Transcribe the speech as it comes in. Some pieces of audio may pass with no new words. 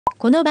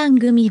この番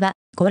組は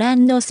ご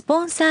覧のス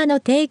ポンサーの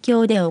提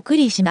供でお送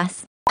りしま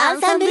す。アン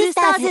サンブルス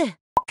ターズ。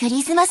ク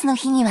リスマスの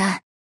日に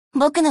は、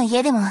僕の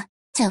家でも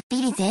ちょっぴ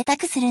り贅沢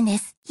するんで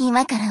す。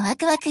今からワ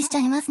クワクしちゃ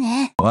います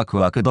ね。ワク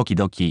ワクドキ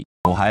ドキ。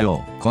おは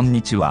よう、こん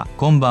にちは、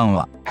こんばん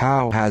は。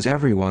How has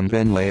everyone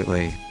been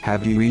lately?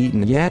 Have you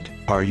eaten yet?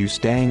 Are you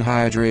staying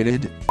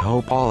hydrated?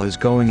 Hope all is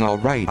going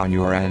alright on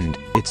your end.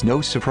 It's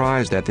no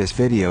surprise that this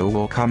video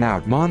will come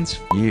out months,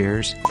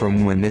 years,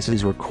 from when this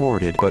is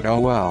recorded, but oh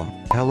well.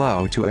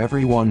 Hello to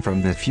everyone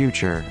from the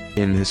future.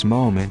 In this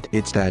moment,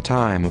 it's that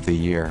time of the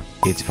year.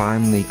 It's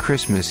finally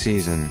Christmas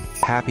season.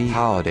 Happy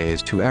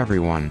holidays to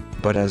everyone.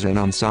 But as an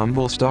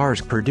Ensemble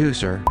Stars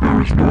producer,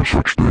 there's no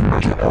such thing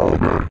as a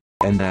holiday.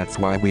 And that's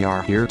why we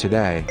are here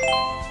today.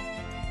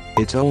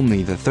 It's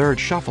only the third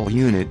shuffle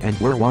unit and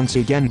we're once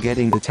again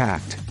getting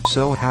attacked.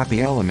 So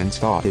Happy Elements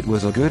thought it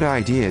was a good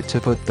idea to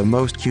put the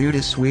most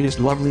cutest, sweetest,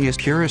 loveliest,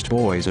 purest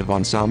boys of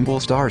Ensemble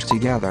Stars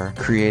together,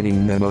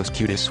 creating the most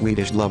cutest,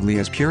 sweetest,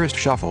 loveliest, purest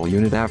shuffle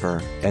unit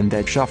ever. And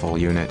that shuffle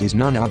unit is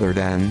none other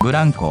than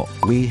Branco.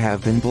 We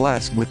have been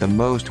blessed with the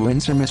most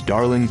winsomest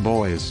darling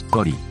boys.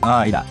 鳥、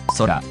間、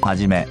空、は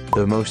じめ。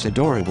The most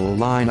adorable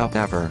lineup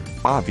ever.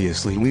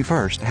 Obviously we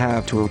first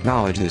have to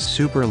acknowledge this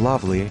super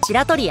lovely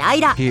白鳥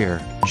間 here.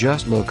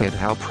 Just look at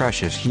how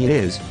precious he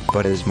is.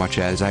 But as much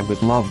as I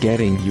would love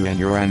getting you and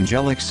your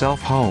angelic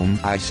self home,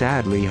 I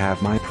sadly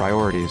have my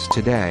priorities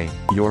today.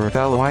 You're a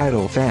fellow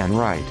idol fan,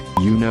 right?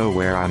 You know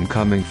where I'm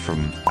coming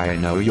from. I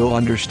know you'll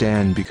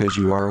understand because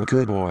you are a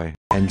good boy.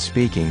 And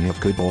speaking of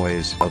good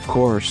boys, of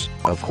course,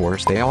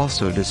 they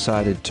also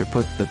decided to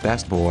put the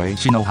best boy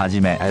しのは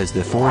じめ as the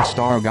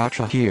 4-star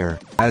gacha here.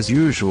 As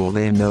usual,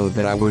 they know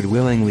that I would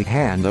willingly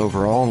hand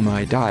over all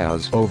my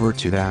dias over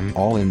to them,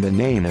 all in the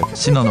name of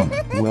しのの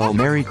well,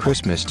 Merry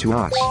Christmas to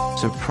us.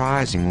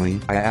 Surprisingly,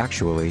 I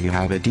actually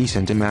have a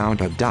decent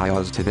amount of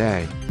dias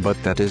today,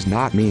 but that does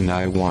not mean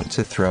I want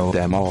to throw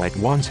them all at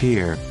once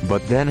here.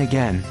 But then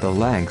again, the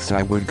lengths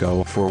I would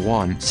go for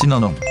one. しの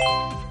の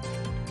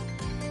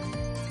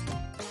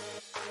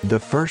The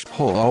first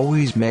pull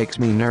always makes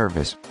me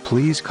nervous.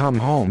 Please come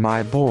home,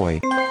 my boy.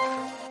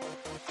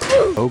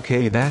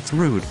 Okay, that's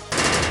rude.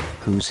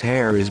 Whose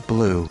hair is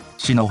blue?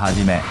 しのは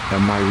じめ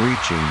Am I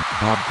reaching?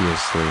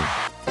 Obviously.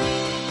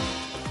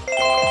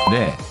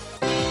 で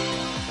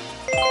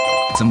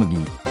つむぎ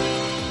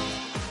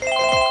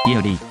い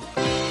より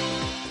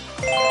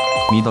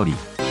緑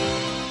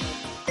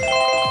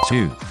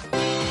中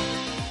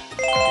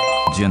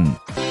順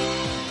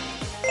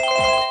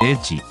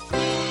eichi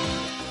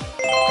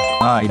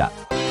あいら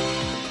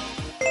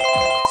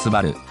す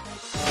ばる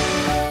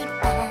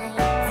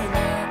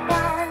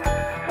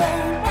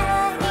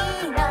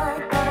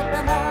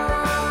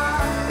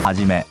は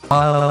じめ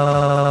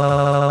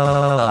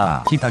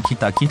きたき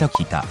たきた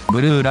きた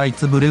ブルーライ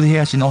ツブルーヘ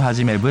アしのは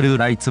じめブルー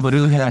ライツブ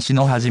ルーヘアし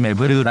のはじめ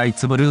ブルーライ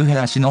ツブルーヘ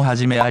アしのは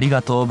じめあり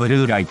がとうブ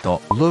ルーライ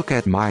ト Look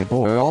at my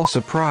boy all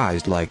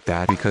surprised like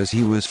that because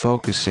he was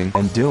focusing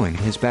and doing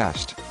his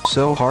best.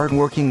 So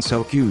hardworking,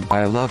 so cute.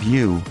 I love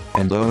you.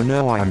 And oh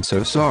no, I'm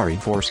so sorry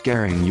for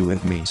scaring you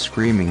with me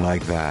screaming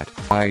like that.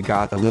 I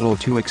got a little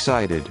too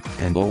excited.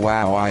 And oh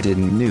wow, I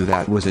didn't knew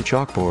that was a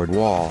chalkboard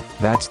wall.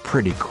 That's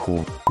pretty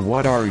cool.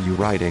 What are you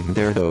writing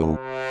there though?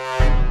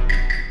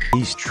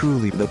 He's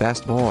truly the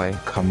best boy,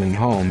 coming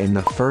home in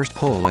the first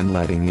pull and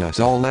letting us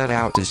all let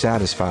out a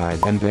satisfied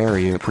and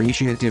very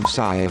appreciative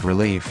sigh of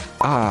relief.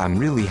 I'm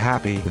really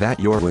happy that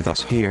you're with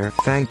us here.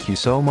 Thank you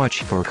so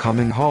much for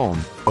coming home.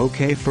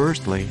 Okay,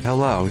 firstly,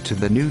 hello to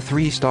the new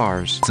 3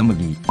 stars. つむ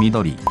ぎ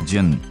緑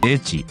順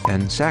eichi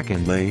And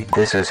secondly,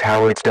 this is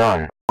how it's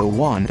done. The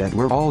one that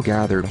we're all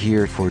gathered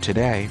here for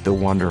today, the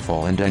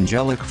wonderful and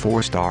angelic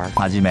 4-star,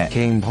 はじめ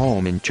came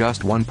home in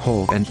just one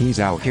pull and he's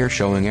out here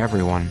showing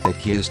everyone that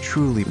he is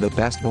truly the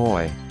best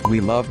boy.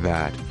 We love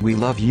that. We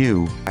love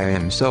you. I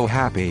am so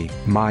happy.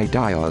 My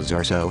dias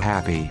are so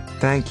happy.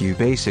 Thank you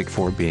Basic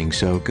for being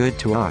so good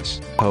to us.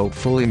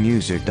 Hopefully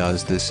music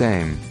does the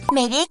same.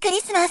 メリーク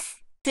リスマ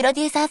ス。プロ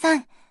デューサーさ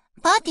ん、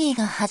パーティー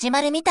が始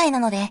まるみたいな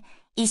ので、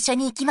一緒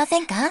に行きませ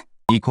んか？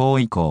行こ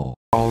う行こ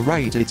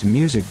Alright, it's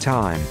music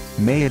time.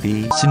 May it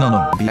うしの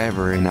の be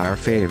ever in our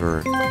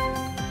favor.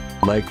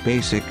 Like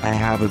Basic, I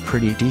have a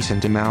pretty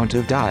decent amount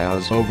of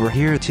dials over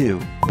here too,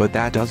 but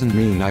that doesn't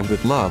mean I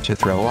would love to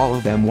throw all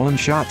of them one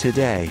shot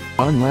today,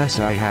 unless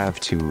I have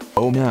to.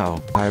 Oh no,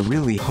 I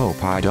really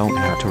hope I don't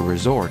have to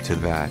resort to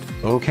that.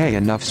 Okay,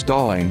 enough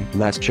stalling,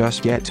 let's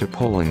just get to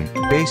pulling.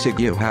 Basic,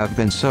 you have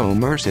been so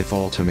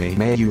merciful to me.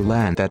 May you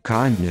land that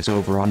kindness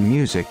over on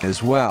music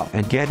as well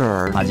and get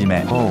her はじ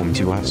め home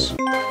to us.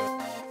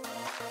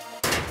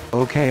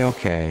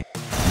 Okay.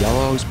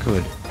 Yellow's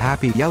good.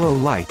 Happy yellow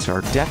lights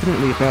are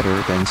definitely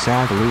better than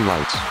sad blue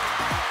lights.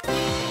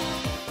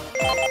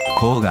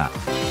 こうが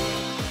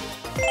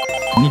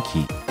ニ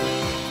キ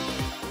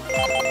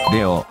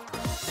レオ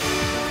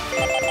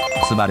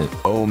すばる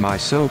Oh my,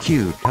 so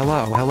cute.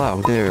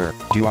 Hello there.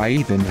 Do I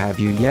even have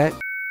you yet?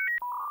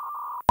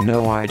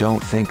 No, I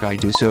don't think I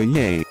do, so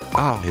yay.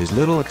 Ah, his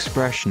little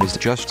expression is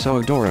just so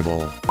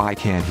adorable. I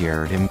can't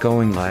hear him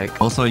going like,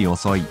 遅い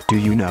遅い。 Do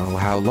you know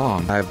how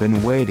long I've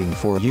been waiting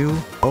for you?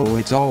 Oh,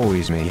 it's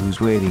always me who's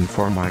waiting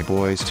for my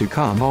boys to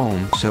come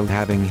home, so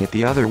having it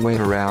the other way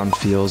around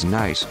feels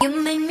nice.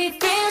 You make me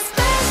feel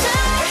special.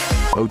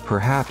 Oh,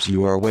 perhaps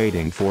you are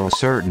waiting for a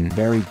certain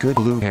very good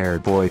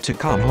blue-haired boy to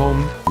come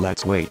home.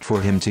 Let's wait for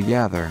him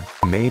together.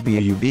 Maybe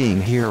you being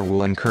here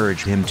will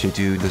encourage him to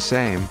do the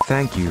same.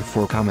 Thank you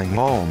for coming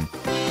home.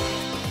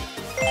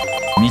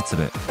 みつ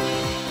る。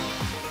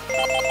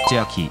千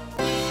秋。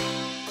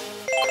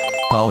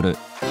パオル。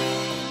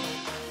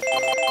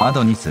ア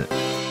ドニス。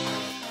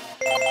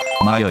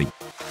迷い。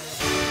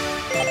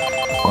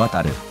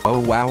渡る。 Oh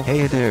wow,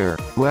 hey there.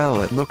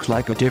 Well, it looks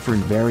like a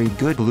different very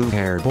good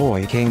blue-haired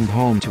boy came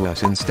home to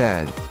us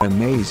instead.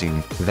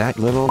 Amazing. That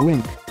little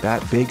wink,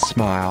 that big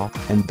smile,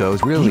 and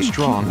those really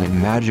strong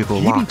and magical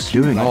locks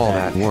doing all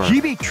that work.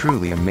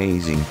 Truly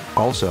amazing.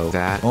 Also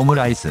that オム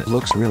ライス。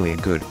 looks really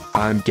good.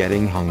 I'm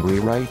getting hungry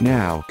right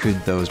now.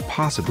 Could those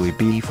possibly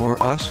be for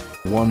us?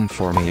 One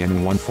for me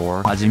and one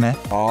for... はじめ。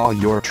 Oh,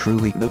 you're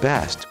truly the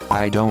best.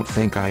 I don't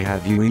think I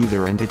have you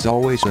either, and it's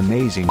always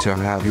amazing to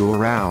have you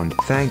around.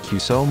 Thank you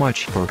so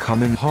much for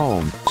coming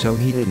home. So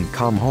he didn't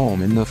come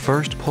home in the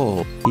first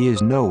pull. He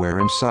is nowhere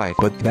in sight,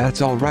 but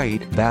that's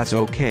alright. That's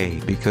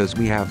okay, because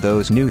we have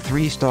those new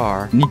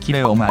 3-star 2切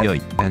れを迷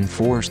い。 and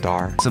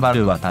 4-star. つば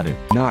る渡る。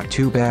 Not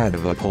too bad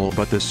of a pull,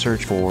 but the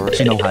search for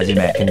しのはじ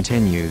め。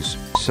 continues.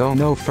 So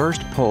no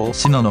first pull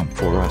しののん。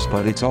 for us,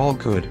 but it's all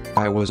good.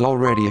 I was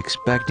already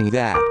expecting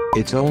that.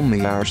 It's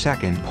only our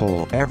second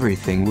pull.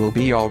 Everything will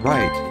be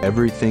alright.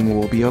 Everything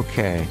will be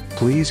okay.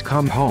 Please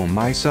come home,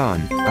 my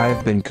son.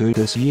 I've been good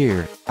this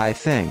year. I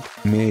think,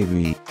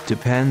 maybe.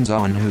 Depends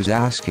on who's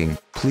asking.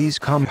 Please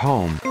come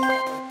home.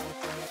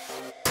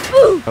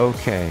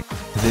 Okay.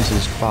 This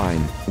is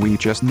fine. We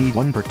just need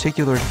one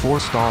particular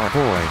 4-star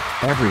boy.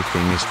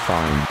 Everything is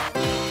fine.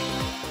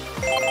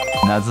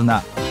 なず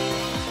な。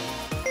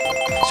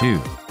しゅう。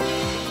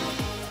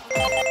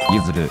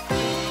ゆずる。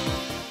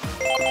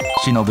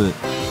しのぶ。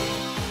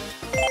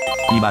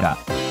いばら。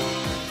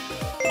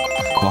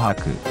琥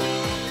珀。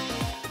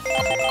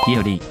ひ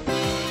より。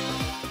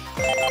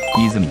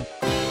泉。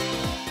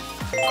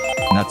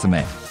夏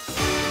目。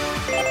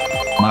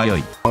迷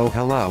い。 Oh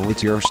hello,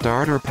 it's your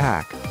starter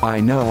pack. I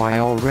know I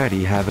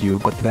already have you,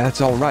 but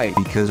that's alright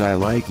because I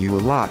like you a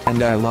lot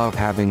and I love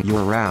having you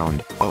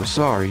around. Oh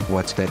sorry,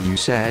 what's that you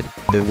said?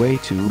 The way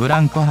to ブ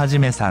ランコはじ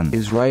めさん。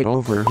 is right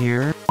over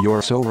here.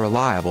 You're so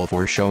reliable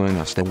for showing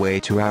us the way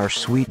to our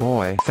sweet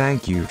boy.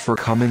 Thank you for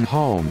coming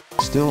home.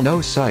 Still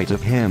no sight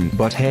of him,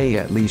 but hey,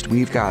 at least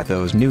we've got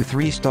those new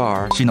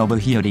 3-star. しのぶ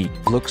ひより。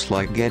 Looks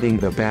like getting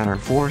the banner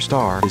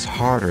 4-star is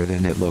harder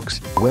than it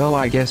looks. Well,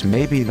 I guess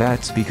maybe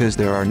that's because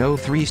there are no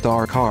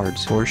 3-star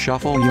cards or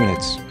shuffle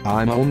units.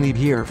 I'm only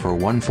here for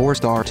one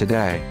 4-star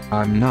today.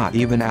 I'm not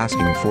even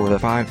asking for the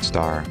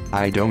 5-star.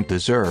 I don't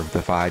deserve the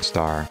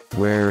 5-star.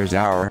 Where is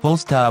our ポ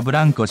スターブ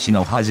ランコし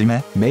のはじ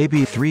め。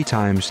 maybe 3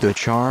 times the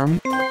charm?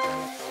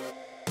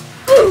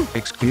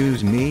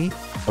 Excuse me?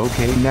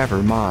 Okay,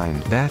 never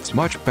mind. That's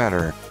much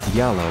better.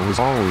 Yellow is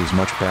always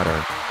much better.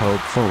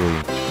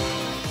 Hopefully.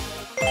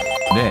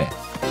 0。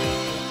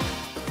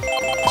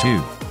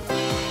10。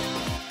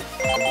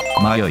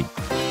迷い。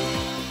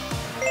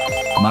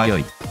迷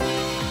い。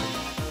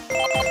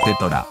テ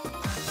トラ。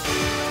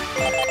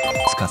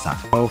つかさ。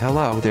 Oh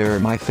hello there,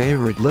 my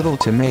favorite little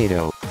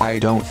tomato. I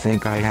don't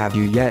think I have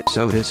you yet,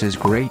 so this is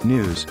great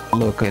news.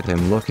 Look at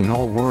him looking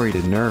all worried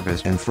and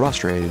nervous and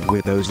frustrated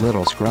with those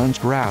little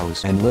scrunched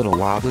brows and little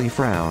wobbly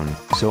frown.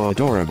 So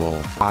adorable.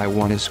 I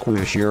want to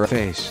squish your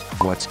face.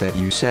 What's that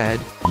you said?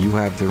 You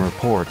have the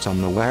reports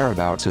on the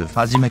whereabouts of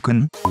はじめく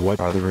ん。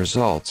 what are the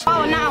results?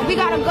 Oh, now we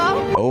gotta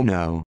go. Oh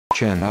no.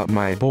 Chin up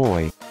my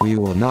boy. We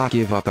will not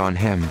give up on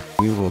him.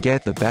 We will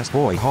get the best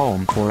boy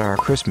home for our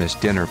Christmas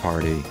dinner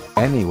party.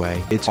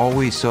 Anyway, it's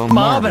always so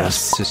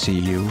marvelous to see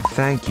you.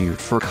 Thank you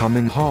for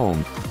coming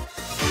home.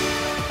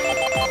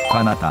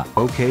 かなた。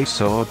 Okay,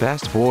 so a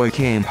best boy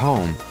came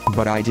home,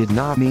 but I did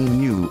not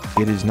mean you.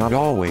 It is not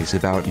always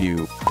about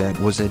you. That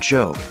was a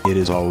joke. It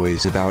is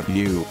always about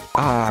you.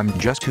 I'm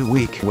just too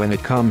weak when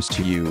it comes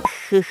to you.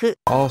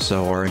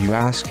 Also, are you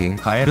asking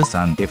カエル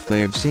さん。 if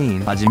they've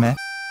seen? はじめ。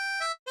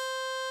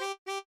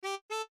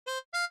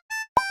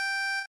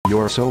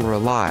 You're so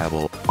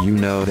reliable. You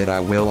know that I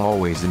will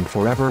always and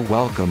forever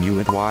welcome you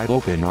with wide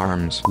open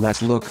arms.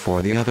 Let's look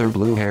for the other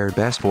blue-haired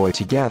best boy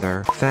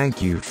together.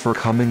 Thank you for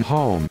coming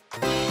home.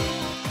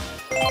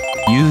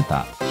 ゆう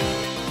た。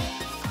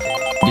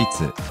り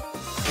つ。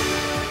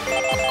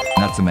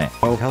夏目。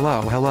 Oh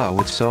hello,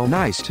 it's so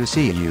nice to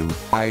see you.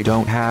 I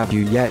don't have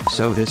you yet,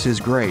 so this is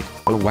great.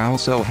 Oh wow,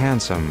 so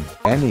handsome.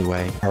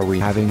 Anyway, are we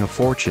having a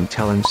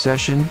fortune-telling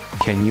session?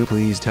 Can you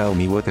please tell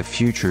me what the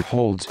future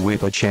holds with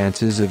the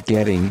chances of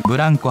getting ブ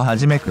ランコは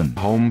じめくん。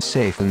 home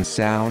safe and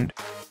sound?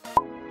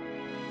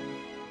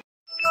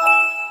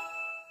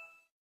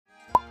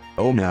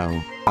 Oh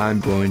no, I'm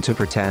going to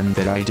pretend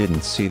that I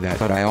didn't see that,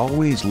 but I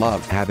always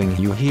loved having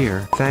you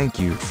here. Thank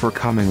you for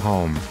coming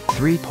home.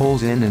 3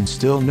 pulls in and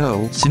still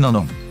no. シノ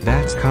ノン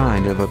That's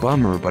kind of a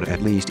bummer, but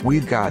at least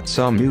we've got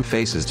some new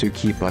faces to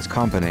keep us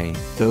company.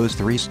 Those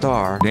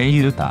 3-star レイ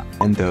ユタ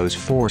and those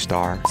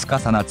 4-star. スカ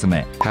サナツ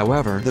メ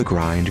However, the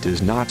grind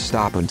does not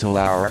stop until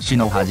our シ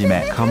ノハジ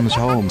メ comes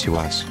home to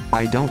us.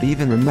 I don't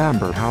even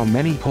remember how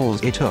many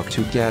pulls it took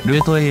to get ル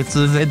ート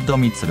A2Z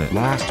ミツル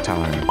last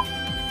time.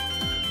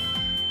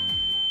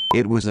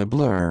 It was a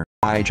blur.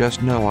 I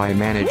just know I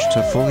managed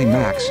to fully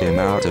max him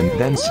out and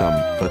then some,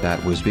 but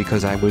that was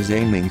because I was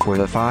aiming for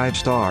the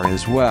 5-star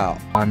as well.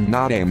 I'm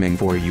not aiming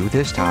for you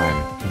this time.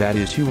 That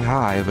is too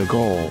high of a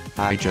goal.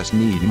 I just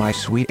need my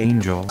sweet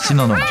angel シ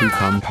ノノン to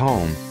come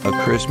home. A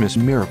Christmas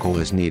miracle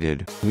is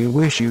needed. We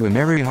wish you a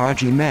Merry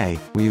Hajime.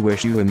 We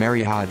wish you a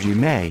Merry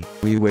Hajime.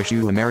 We wish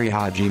you a Merry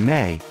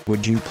Hajime.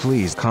 Would you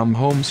please come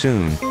home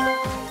soon?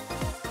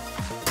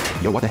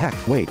 Yo, what the heck?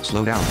 Wait,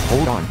 slow down.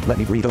 Hold on. Let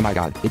me breathe. Oh my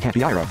god. It can't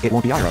be Ira. It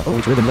won't be Ira. Oh,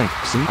 it's Rhythm Link.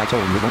 See? I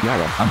told you it won't be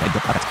Ira. アンダイド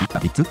アカツキラ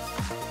ビッツ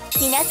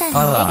皆さんの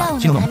笑ああ顔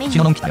シノノンシ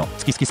ノノのためにン来たよ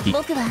好き好き好き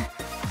僕は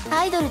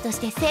アイドルと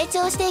して成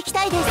長していき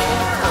たいです。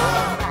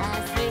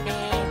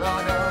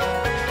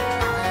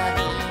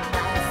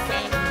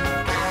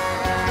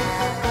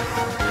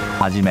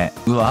はじめ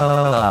う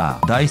わ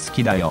ー大好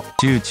きだよ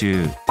チューチ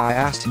ュー I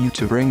asked you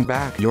to bring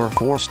back your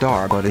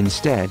 4-star, but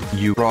instead,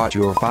 you brought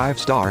your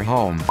 5-star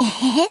home.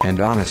 And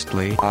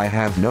honestly, I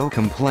have no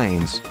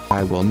complaints.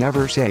 I will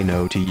never say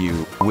no to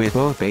you. With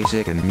both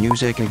basic and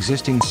music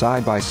existing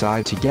side by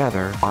side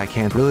together, I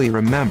can't really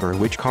remember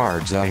which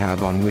cards I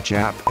have on which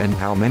app and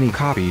how many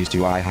copies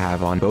do I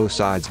have on both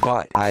sides,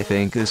 but I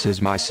think this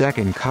is my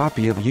second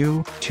copy of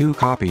you. 2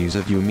 copies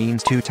of you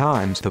means 2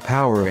 times the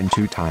power and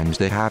 2 times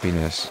the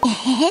happiness.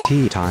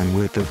 Tea time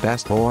with the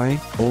best boy?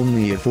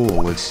 Only a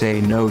fool would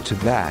say no to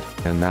that,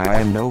 and I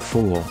am no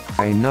fool.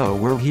 I know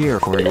we're here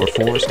for your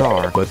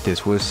 4-star, but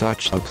this was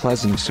such a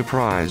pleasant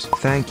surprise.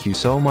 Thank you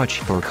so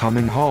much for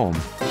coming home.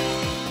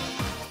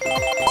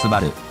 スバ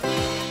ル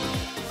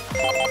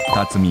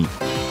タツミ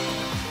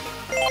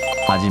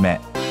はじめ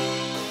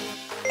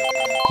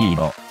ヒー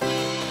ロ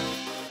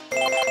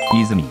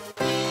泉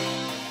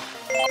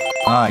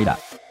アイラ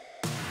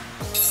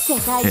世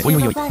界中おいお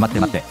いおいのファン待って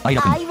待ってアイ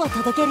ラ君に愛を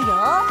届けるよ。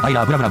アイ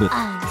ラブラブラブあ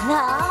ら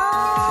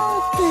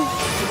ーぷ。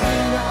君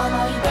の思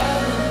い出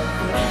に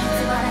降り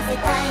積もらせ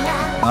たい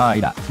な。ア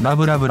イララ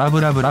ブラブラブ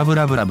ラブラブ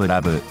ラブラブ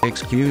ラブ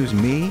Excuse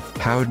me?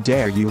 How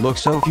dare you look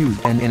so cute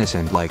and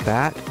innocent like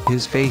that?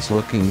 His face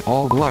looking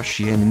all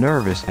blushy and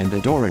nervous and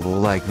adorable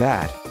like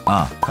that.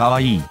 ああか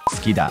わいい好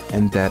きだ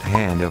And that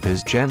hand of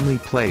his gently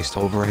placed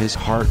over his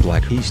heart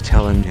like he's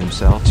telling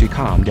himself to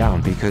calm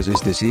down because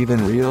is this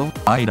even real?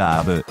 アイ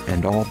ラブ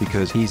And all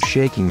because he's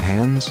shaking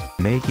hands,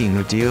 making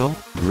a deal,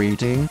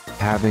 greeting,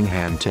 having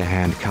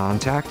hand-to-hand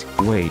contact?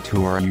 Wait,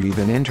 who are you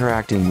even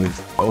interacting with?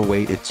 Oh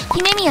wait, it's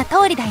姫宮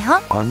通りだ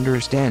よ。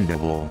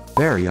 understandable.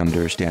 Very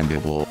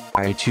understandable.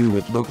 I too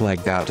would look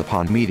like that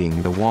upon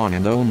meeting the one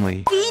and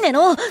only. いいね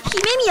の姫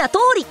宮通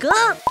りくん。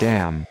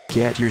 Damn,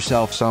 get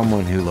yourself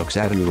someone who looks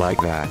at you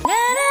like that.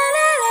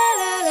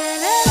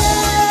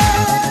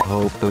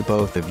 Hope the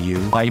both of you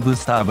 5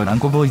スターブラン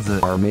コボーイズ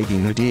are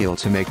making a deal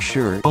to make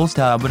sure 4ス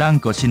ターブラ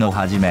ンコシノ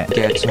はじめ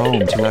gets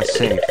home to us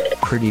safe.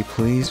 Pretty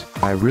please,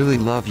 I really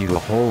love you a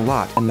whole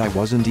lot and I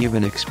wasn't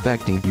even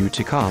expecting you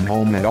to come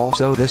home at all,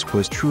 so this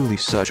was truly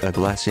such a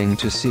blessing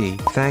to see.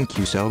 Thank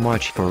you so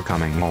much for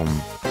coming home.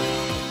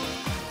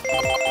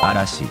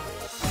 嵐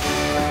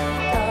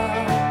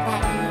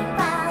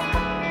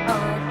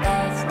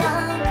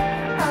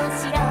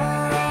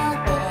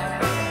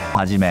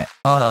はじめ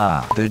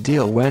ああ The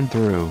deal went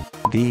through.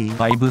 The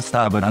 5ス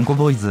ターブランコ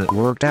ボーイズ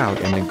worked out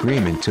an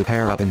agreement to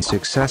pair up and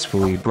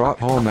successfully brought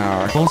home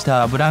our 4ス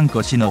ターブラン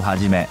コシノは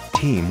じめ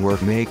teamwork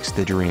makes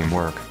the dream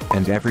work,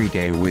 and every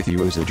day with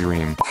you is a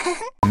dream.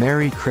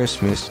 Merry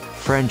Christmas.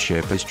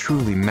 Friendship is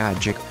truly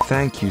magic.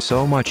 Thank you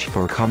so much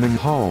for coming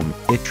home.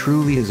 It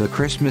truly is a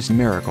Christmas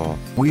miracle.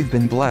 We've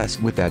been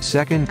blessed with that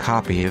second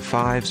copy of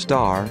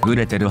 5-star, グ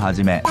レテルは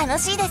じめ楽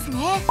しいです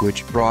ね。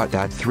 which brought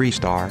that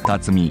 3-star, タ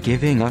ツミ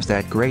giving us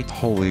that great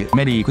holy,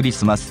 メリークリ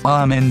スマス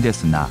アーメンで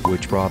すな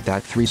which brought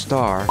that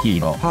 3-star, ヒ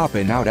ーロ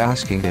hopping out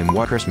asking him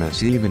what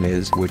Christmas even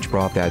is, which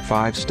brought that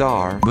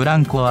 5-star, ブラ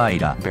ンコアイ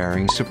ラ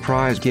bearing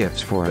surprise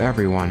gifts for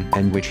everyone,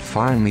 and which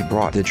finally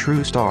brought the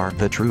true star,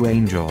 the true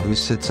angel who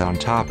sits on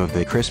top of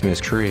the Christmas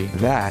tree.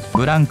 That,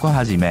 ブランコ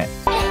はじめ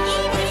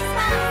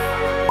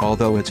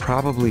although it's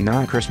probably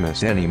not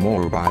Christmas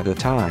anymore by the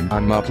time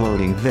I'm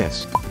uploading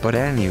this. But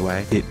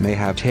anyway, it may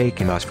have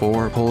taken us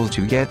 4 pulls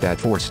to get that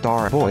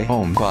 4-star boy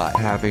home, but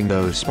having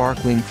those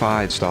sparkling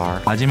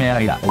 5-star はじめア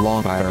イラ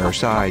along by our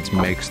sides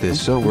makes this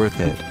so worth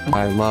it.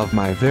 I love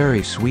my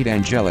very sweet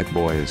angelic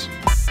boys.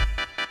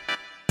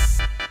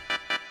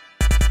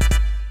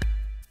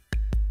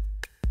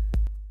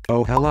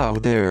 Oh hello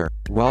there,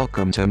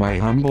 welcome to my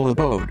humble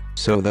abode.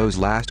 So those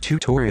last 2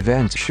 tour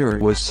events sure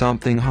was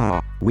something, huh?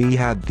 We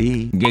had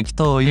the 激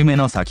闘夢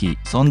の先、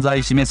存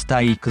在示す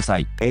体育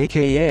祭。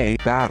aka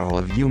Battle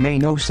of Yume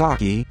no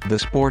Saki, the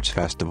sports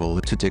festival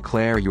to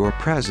declare your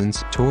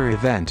presence tour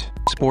event.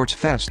 Sports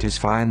Fest is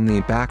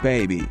finally back,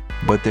 baby.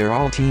 But they're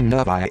all teamed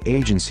up by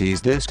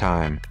agencies this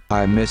time.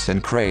 I miss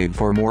and crave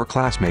for more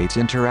classmates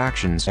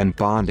interactions and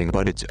bonding,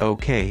 but it's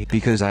okay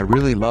because I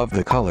really love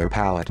the color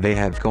palette they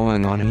have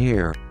going on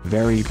here.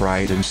 Very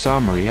bright and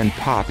summery and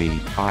poppy.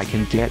 I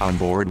can get on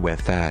board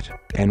with that.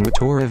 And with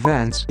tour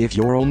events, if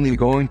you're only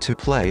going to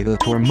play the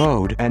tour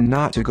mode and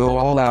not to go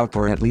all out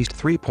for at least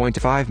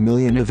 3.5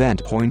 million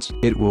event points,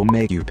 it will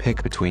make you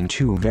pick between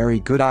two very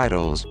good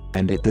idols.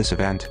 And at this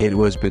event, it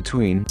was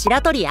between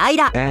白鳥愛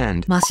ら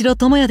and 真城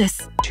智也で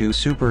す。 two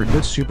super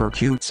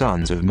cute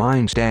sons of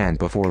mine stand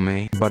before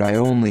me, but I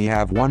only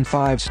have one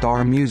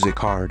 5-star music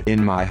card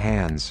in my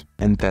hands.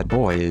 And that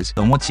boy is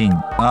ともちん、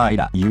あい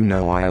ら。 You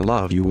know I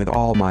love you with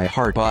all my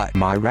heart, but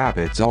my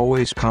rabbits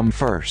always come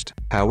first.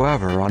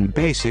 However, on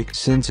basic,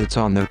 since it's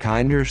on the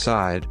kinder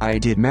side, I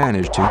did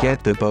manage to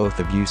get the both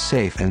of you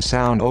safe and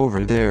sound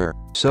over there.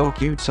 So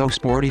cute, so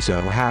sporty,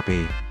 so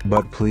happy.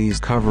 But please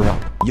cover up,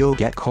 you'll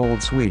get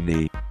cold,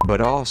 sweetie.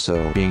 But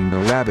also, being the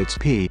rabbit's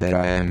pea that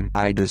I am,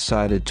 I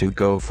decided to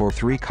go for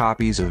 3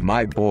 copies of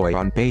my boy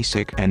on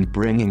basic and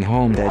bringing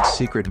home that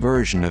secret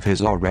version of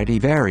his already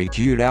very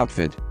cute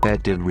outfit.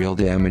 That did real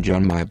damage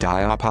on my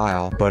dia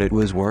pile, but it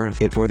was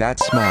worth it for that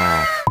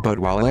smile. But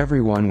while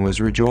everyone was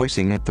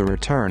rejoicing at the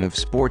return of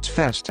Sports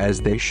Fest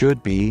as they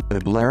should be, a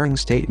blaring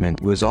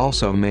statement was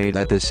also made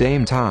at the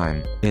same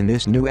time. In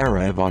this new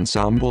era of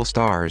ensemble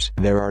stars,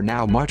 there are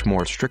now much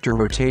more stricter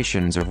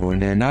rotations of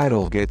when an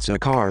idol gets a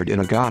card in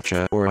a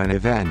gacha or an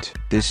event.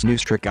 This new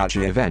strict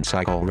gacha event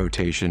cycle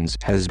rotations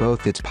has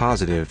both its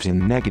positives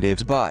and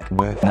negatives, but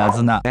with な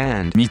ずな、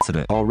 and みつ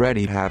る。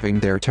 already having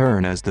their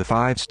turn as the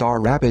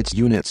 5-star Rabbits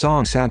unit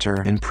song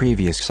center in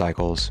previous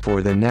cycles.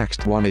 For the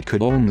next one it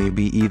could only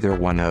be either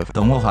one of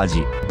ともは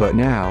じ。 But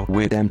now,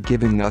 with them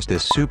giving us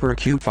this super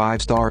cute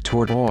 5-star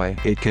tour boy,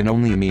 it can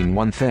only mean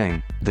one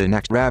thing. The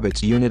next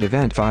Rabbits unit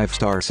event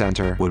 5-star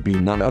center would be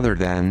none other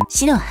than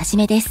篠はじ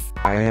めです。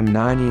 I am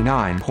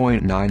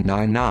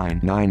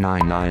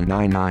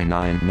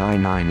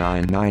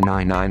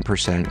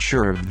 99.9999999999999%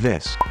 sure of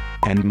this.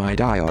 And my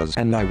dias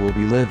and I will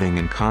be living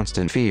in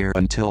constant fear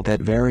until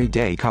that very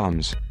day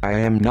comes. I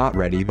am not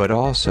ready, but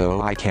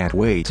also I can't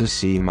wait to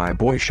see my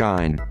boy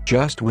shine.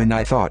 Just when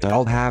I thought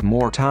I'll have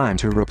more time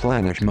to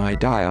replenish my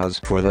dias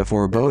for the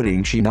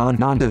foreboding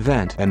Shinan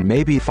event and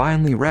maybe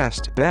finally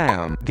rest,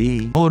 bam,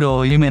 the 放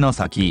浪夢の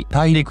先、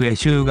大陸へ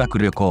修学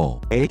旅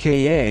行。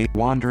 aka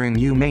Wandering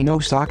Yume no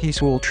Saki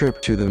Soul Trip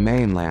to the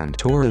Mainland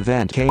tour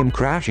event came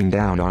crashing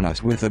down on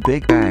us with a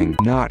big bang.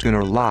 Not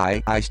gonna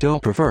lie, I still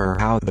prefer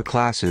how the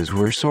classes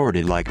were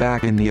sorted like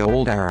back in the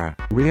old era.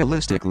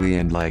 Realistically,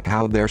 and like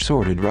how they're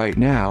sorted right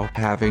now,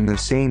 having the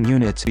same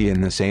units be in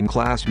the same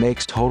class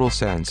makes total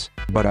sense.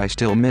 But I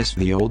still miss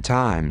the old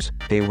times.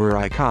 They were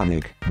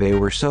iconic. They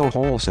were so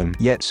wholesome,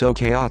 yet so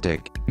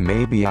chaotic.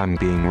 Maybe I'm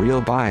being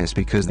real biased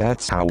because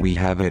that's how we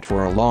have it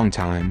for a long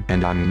time,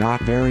 and I'm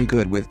not very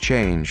good with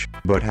change.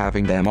 But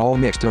having them all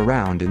mixed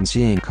around and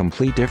seeing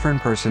complete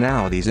different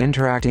personalities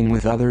interacting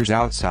with others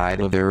outside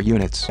of their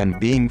units and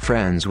being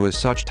friends was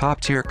such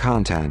top-tier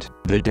content.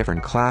 The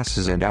different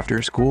classes and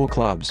after-school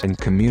clubs and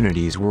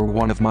communities were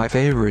one of my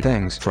favorite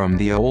things from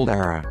the old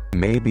era.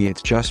 Maybe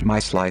it's just my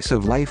slice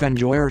of life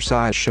enjoyer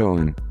side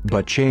shown,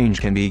 but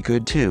change can be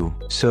good too.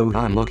 So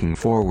I'm looking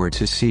forward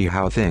to see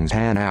how things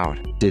pan out.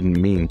 Didn't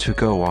mean to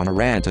go on a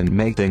rant and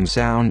make things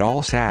sound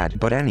all sad,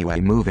 but anyway,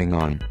 moving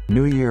on.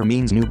 New year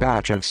means new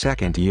batch of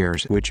second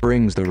years, which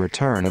brings the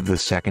return of the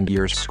second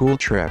year's school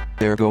trip.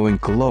 They're going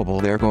global,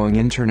 they're going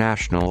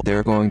international,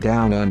 they're going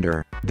down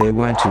under. They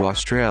went to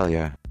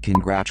Australia.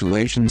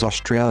 Congratulations,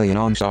 Australian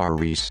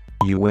Onsaris.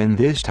 You win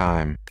this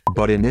time.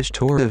 But in this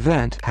tour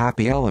event,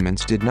 Happy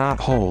Elements did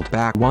not hold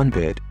back one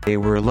bit. They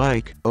were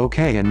like,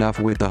 okay, enough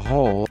with the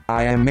whole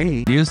I am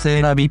me 流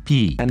星ラビ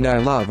P。 and I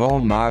love all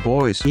my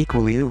boys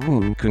equally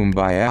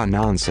kumbaya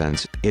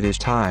nonsense. It is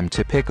time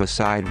to pick a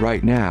side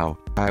right now.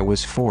 I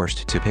was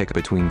forced to pick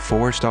between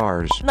 4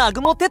 stars 南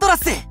雲テトラ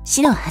ス。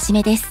篠はじ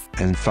めです。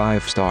 and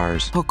 5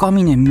 stars. 高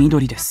峰みど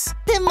りです。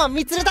天満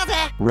みつるだぜ。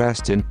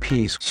 Rest in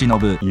peace. しの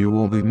ぶ。 You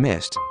will be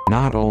missed.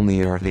 Not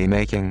only are they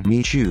making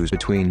me choose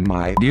between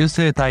my 流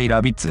星対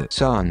ラビッツ。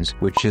 sons,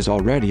 which is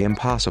already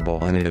impossible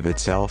in and of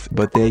itself,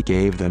 but they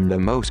gave them the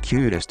most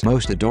cutest,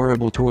 most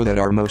adorable tour that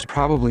are most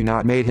probably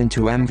not made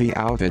into MV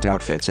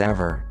outfits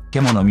ever.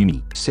 獣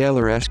耳。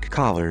 Sailor-esque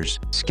collars,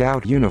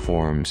 scout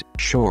uniforms,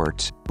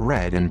 shorts,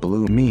 red and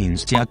blue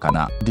means ちやか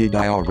な。 Did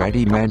I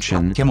already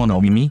mention 獣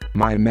耳。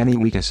 my many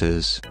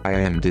weaknesses? I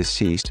am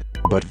deceased,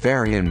 but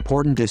very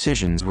important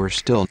decisions were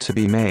still to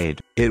be made.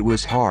 It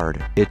was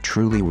hard, it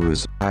truly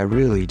was. I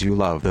really do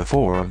love the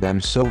 4 of them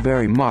so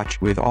very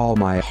much with all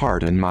my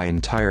heart and my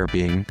entire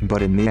being,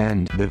 but in the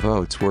end the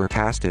votes were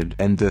casted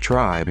and the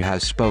tribe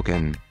has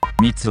spoken.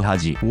 三つは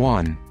じ。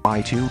 1.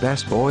 My 2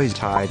 best boys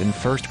tied in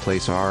first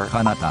place are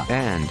かなた。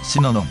 and, し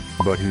ののん。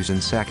 but who's in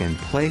second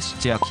place?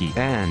 ちあき。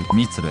 And,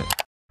 みつる。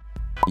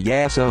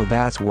Yeah, so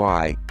that's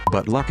why.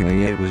 But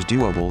luckily it was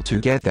doable to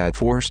get that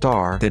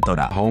 4-star テト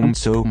ラ home,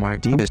 so my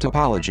deepest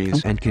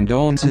apologies and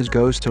condolences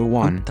goes to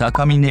 1.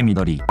 高峰み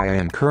どり I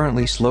am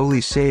currently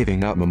slowly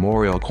saving up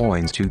memorial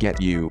coins to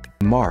get you.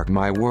 Mark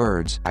my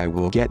words, I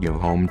will get you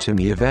home to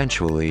me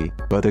eventually.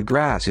 But the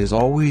grass is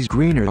always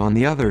greener on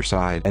the other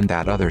side, and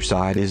that other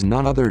side is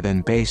none other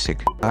than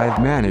basic. I've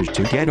managed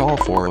to get all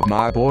 4 of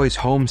my boys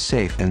home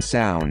safe and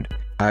sound.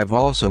 I've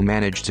also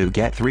managed to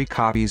get 3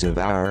 copies of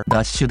our ダ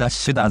ッシュダッ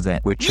シュだぜ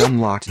which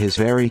unlocked his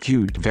very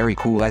cute, very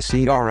cool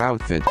SCR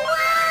outfit.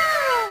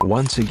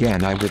 Once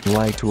again I would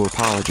like to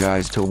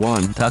apologize to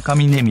 1. 高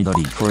峰みど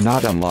り For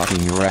not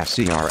unlocking your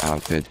SCR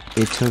outfit.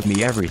 It took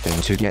me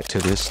everything to get to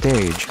this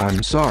stage.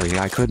 I'm sorry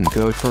I couldn't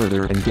go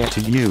further and get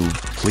to you.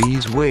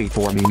 Please wait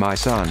for me, my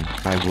son.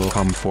 I will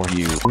come for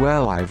you.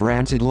 Well, I've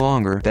ranted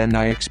longer than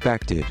I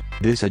expected.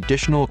 This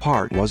additional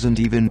part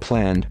wasn't even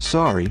planned.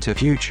 Sorry to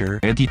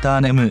future エディタ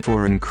ーネム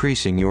for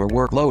increasing your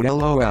workload,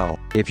 lol.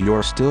 If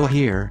you're still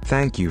here,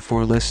 thank you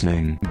for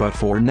listening. But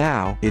for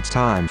now, it's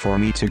time for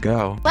me to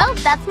go. Well,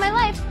 that's my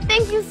life.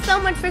 Thank you so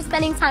much for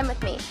spending time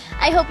with me.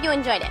 I hope you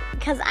enjoyed it,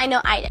 because I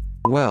know I did.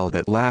 Well,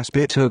 that last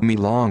bit took me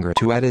longer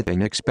to edit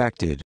than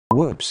expected.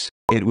 Whoops.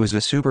 It was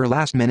a super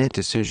last-minute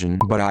decision,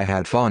 but I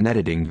had fun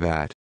editing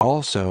that.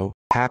 Also,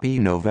 happy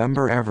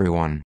November,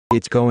 everyone.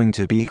 It's going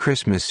to be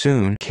Christmas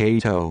soon,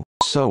 keito.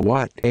 So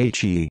what,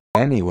 eichi?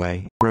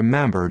 Anyway,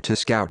 remember to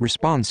scout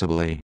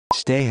responsibly.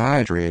 Stay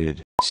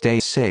hydrated, stay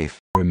safe,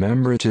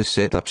 remember to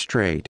sit up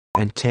straight,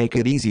 and take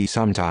it easy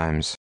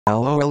sometimes.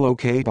 LOL,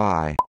 okay, bye.